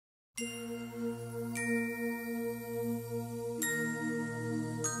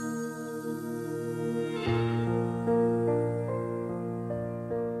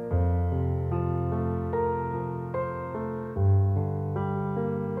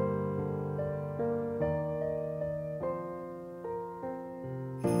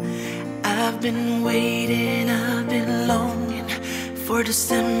I've been waiting, I've been longing for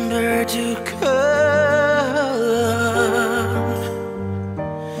December to come,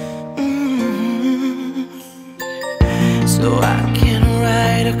 so I can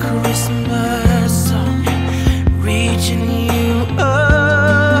write a Christmas song reaching you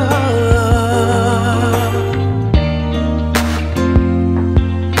up.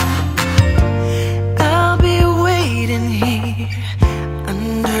 I'll be waiting here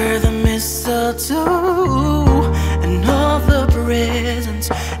under the mistletoe and all the presents,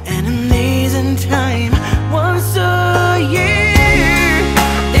 an amazing time once a year.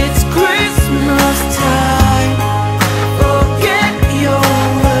 It's Christmas time. Forget your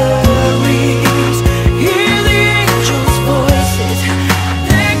worries. Hear the angels' voices.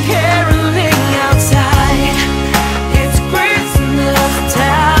 They're caroling outside. It's Christmas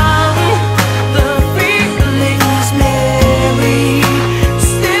time. The feeling's merry.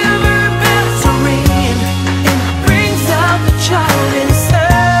 Silver bells are ringing. It brings out the child inside.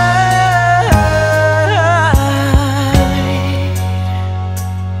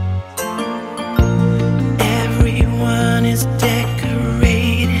 Everyone is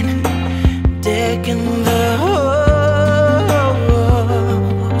decorating, decking the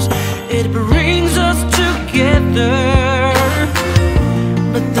halls. It brings us together,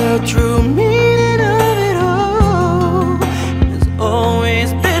 but the true meaning of it all has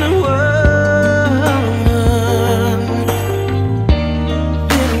always been one.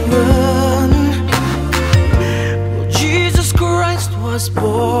 Well, Jesus Christ was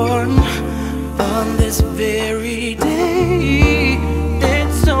born on this very day.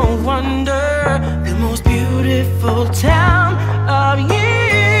 It's no wonder the most beautiful town